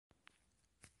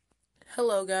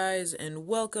Hello, guys, and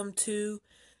welcome to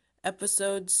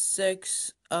episode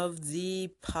 6 of the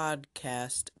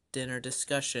podcast Dinner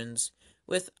Discussions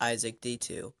with Isaac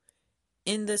D2.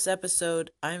 In this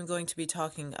episode, I'm going to be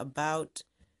talking about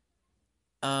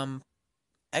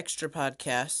extra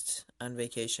podcasts on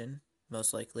vacation,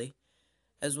 most likely,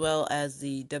 as well as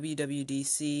the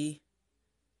WWDC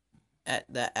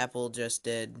that Apple just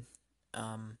did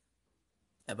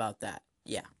about that.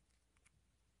 Yeah.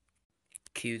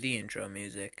 Cue the intro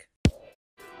music.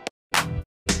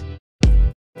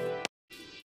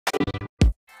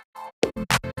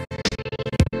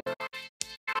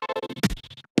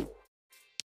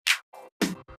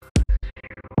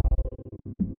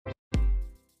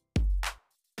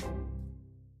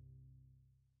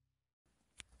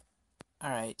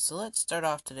 Alright, so let's start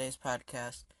off today's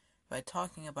podcast by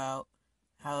talking about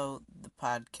how the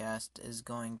podcast is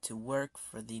going to work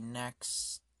for the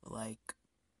next,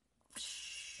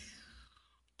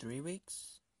 3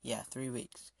 weeks? Yeah, 3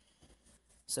 weeks.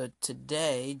 So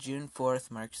today, June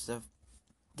 4th, marks the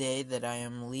day that I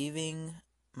am leaving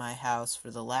my house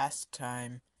for the last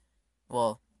time.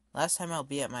 Well, last time I'll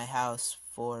be at my house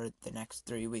for the next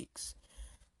 3 weeks.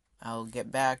 I'll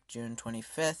get back June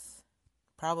 25th.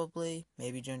 Probably,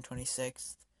 maybe June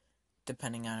 26th,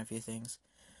 depending on a few things.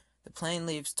 The plane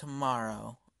leaves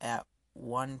tomorrow at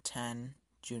 1:10,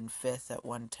 June 5th at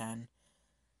 1:10.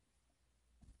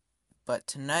 But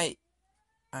tonight,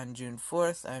 on June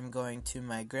 4th, I'm going to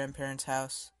my grandparents'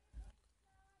 house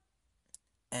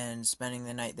and spending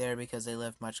the night there because they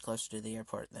live much closer to the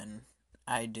airport than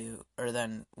I do, or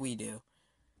than we do.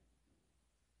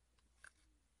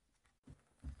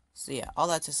 So yeah, all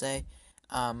that to say,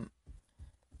 the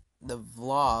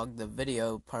vlog, the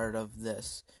video part of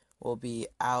this, will be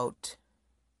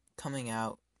coming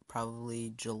out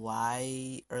probably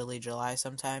early July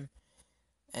sometime.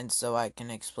 And so I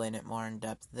can explain it more in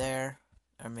depth there,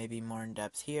 or maybe more in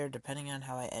depth here, depending on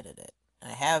how I edit it.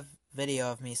 I have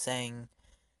video of me saying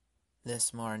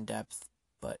this more in depth,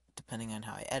 but depending on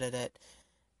how I edit it.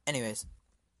 Anyways,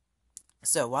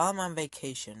 so while I'm on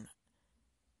vacation,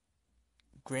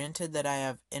 granted that I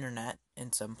have internet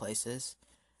in some places,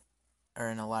 or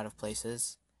in a lot of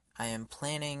places, I am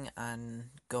planning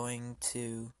on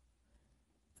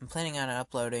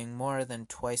uploading more than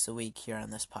twice a week here on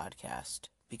this podcast,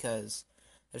 because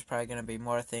there's probably going to be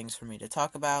more things for me to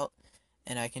talk about,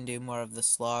 and I can do more of the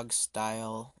slog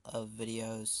style of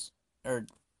videos, or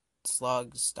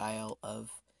slog style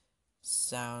of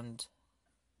sound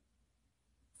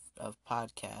of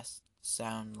podcast,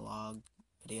 sound log,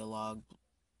 video log.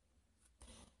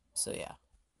 So yeah,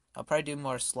 I'll probably do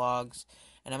more slogs,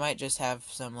 and I might just have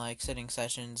some sitting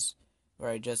sessions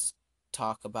where I just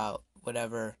talk about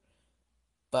whatever.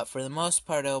 But for the most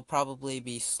part, it'll probably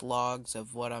be slogs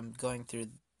of what I'm going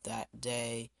through that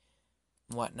day,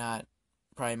 whatnot,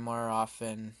 probably more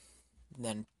often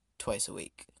than twice a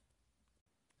week.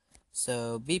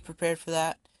 So be prepared for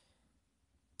that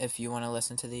if you want to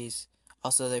listen to these.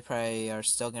 Also, they probably are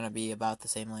still going to be about the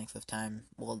same length of time.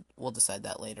 We'll decide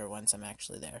that later once I'm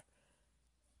actually there.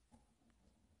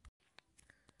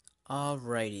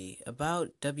 Alrighty,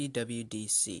 about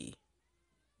WWDC.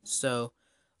 So,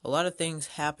 a lot of things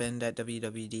happened at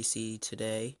WWDC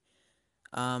today.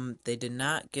 They did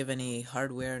not give any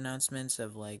hardware announcements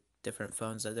of different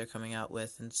phones that they're coming out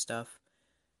with and stuff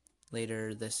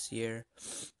later this year.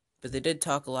 But they did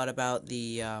talk a lot about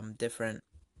the different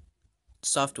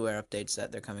software updates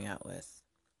that they're coming out with.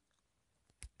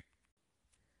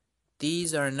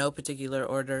 These are in no particular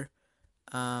order.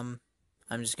 I'm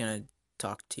just going to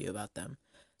talk to you about them.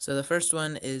 So the first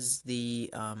one is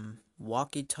the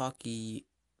walkie-talkie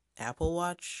Apple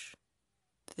Watch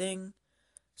thing.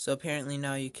 So apparently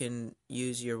now you can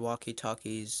use your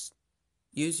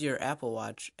Apple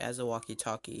Watch as a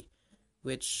walkie-talkie,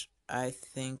 which I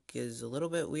think is a little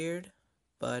bit weird,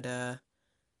 but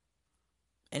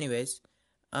anyways,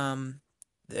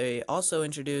 they also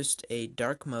introduced a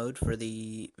dark mode for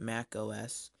the Mac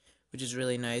OS, which is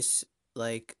really nice,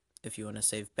 like if you want to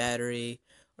save battery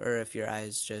or if your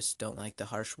eyes just don't like the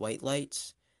harsh white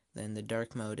lights, then the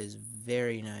dark mode is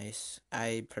very nice.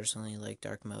 I personally like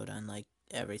dark mode on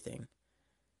everything.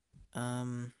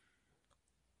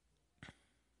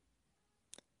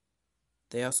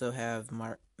 They also have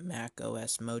Mac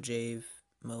OS Mojave.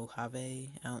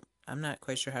 I'm not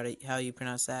quite sure how you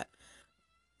pronounce that,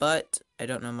 but I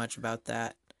don't know much about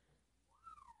that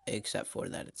except for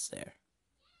that it's there.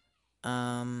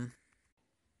 Another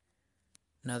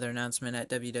announcement at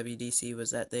WWDC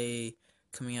was that they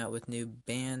coming out with new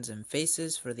bands and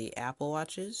faces for the Apple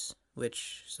Watches,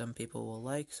 which some people will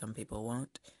like, some people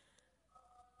won't.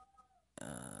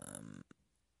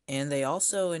 And they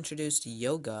also introduced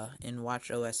yoga in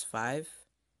watchOS 5.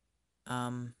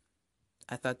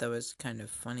 I thought that was kind of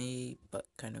funny, but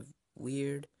kind of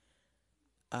weird.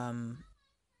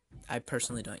 I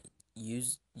personally don't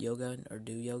use yoga or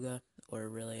do yoga or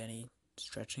really any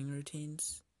stretching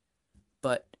routines.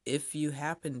 But if you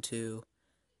happen to,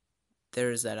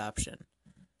 there is that option.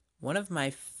 One of my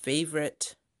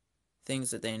favorite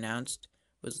things that they announced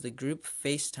was the group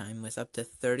FaceTime with up to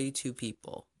 32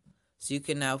 people. So you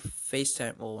can now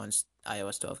FaceTime, well, once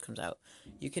iOS 12 comes out,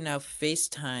 you can now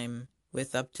FaceTime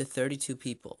with up to 32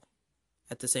 people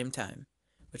at the same time,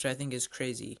 which I think is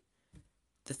crazy.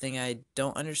 The thing I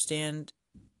don't understand,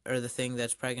 or the thing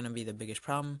that's probably going to be the biggest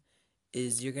problem,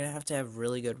 is you're going to have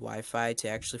really good Wi-Fi to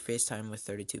actually FaceTime with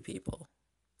 32 people.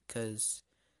 Because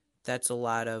that's a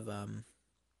lot of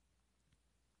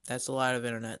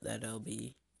internet that I'll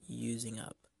be using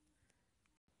up.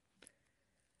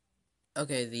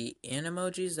 Okay, the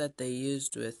Animojis that they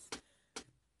used with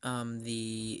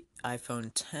the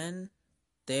iPhone 10,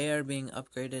 they are being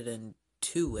upgraded in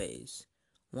two ways.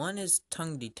 One is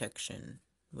tongue detection,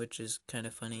 which is kind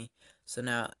of funny. So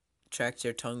now it tracks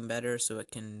your tongue better so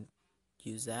it can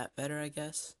use that better, I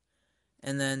guess.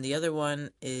 And then the other one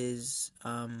is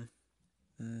Memojis.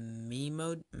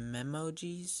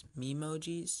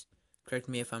 Correct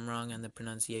me if I'm wrong on the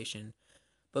pronunciation.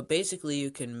 But basically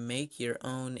you can make your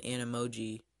own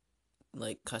Animoji,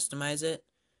 like customize it,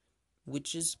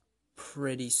 which is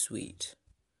pretty sweet.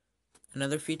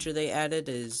 Another feature they added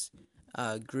is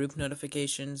group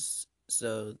notifications.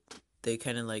 So they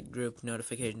kind of like group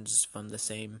notifications from the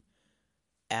same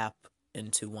app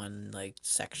into one like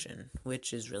section,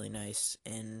 which is really nice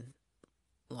and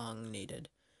long needed.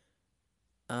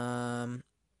 They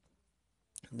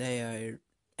are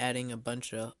adding a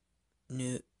bunch of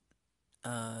new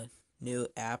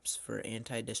apps for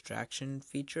anti-distraction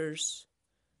features.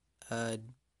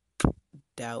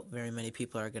 Doubt very many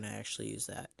people are going to actually use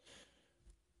that.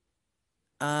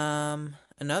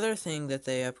 Another thing that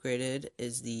they upgraded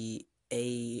is the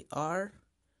AR,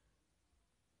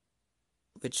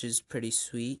 which is pretty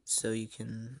sweet. So you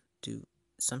can do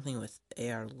something with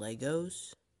AR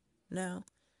Legos now.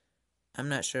 I'm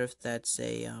not sure if that's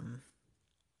a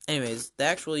Anyways, the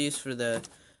actual use for the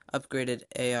upgraded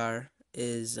AR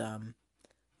is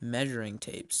measuring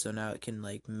tapes. So now it can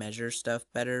like measure stuff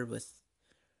better with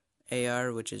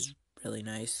AR, which is really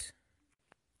nice.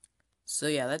 So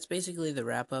yeah, that's basically the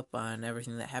wrap up on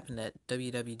everything that happened at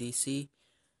WWDC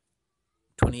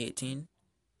 2018.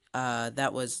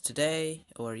 That was today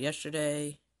or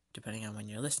yesterday, depending on when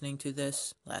you're listening to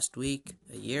this, last week,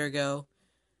 a year ago.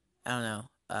 I don't know.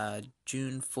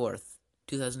 June 4th,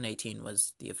 2018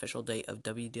 was the official date of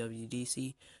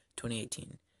WWDC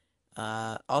 2018.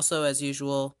 Also, as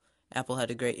usual, Apple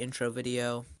had a great intro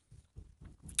video.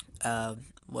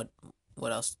 What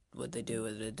else would they do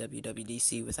with a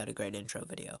WWDC without a great intro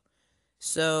video?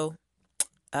 So,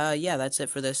 yeah, that's it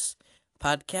for this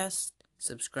podcast.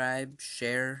 Subscribe,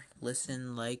 share,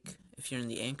 listen, like. If you're in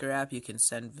the Anchor app, you can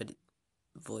send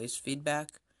voice feedback.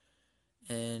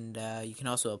 And you can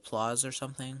also applause or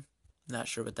something. Not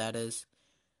sure what that is.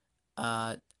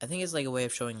 I think it's like a way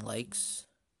of showing likes.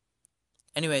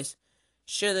 Anyways,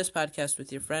 share this podcast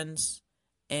with your friends.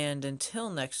 And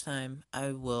until next time,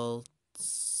 I will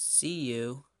see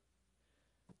you.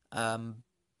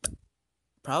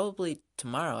 Probably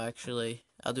tomorrow, actually.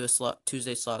 I'll do a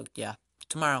Tuesday slog. Yeah,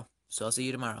 tomorrow. So I'll see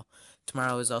you tomorrow.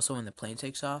 Tomorrow is also when the plane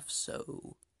takes off,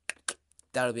 so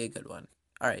that'll be a good one.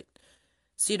 Alright.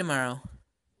 See you tomorrow.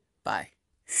 Bye.